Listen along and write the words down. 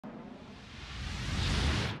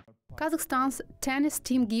Kazakhstan's tennis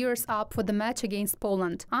team gears up for the match against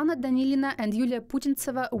Poland. Danilina and Yulia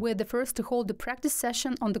Putintseva were the first to hold a practice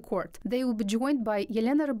session on the court. They will be joined by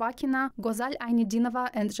Elena Rybakina, Gozal, Ainitdinova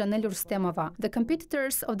and Zhanel Rustemova. The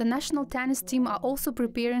competitors of the national tennis team are also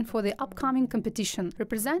preparing for the upcoming competition.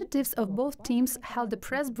 Representatives of both teams held a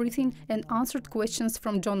press briefing and answered questions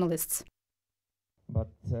from journalists.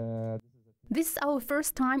 This is our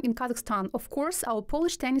first time in Kazakhstan. Of course, our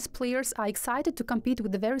Polish tennis players are excited to compete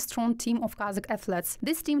with a very strong team of Kazakh athletes.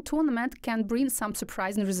 This team tournament can bring some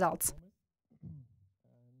surprising results.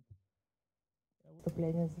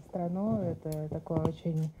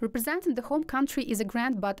 Representing the home country is a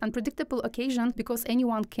grand but unpredictable occasion because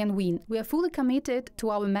anyone can win. We are fully committed to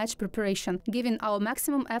our match preparation, giving our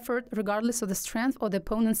maximum effort regardless of the strength of the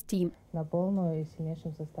opponent's team.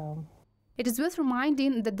 It is worth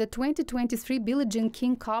reminding that the 2023 Billie Jean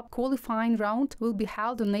King Cup qualifying round will be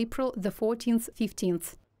held on April the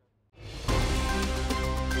 14th-15th.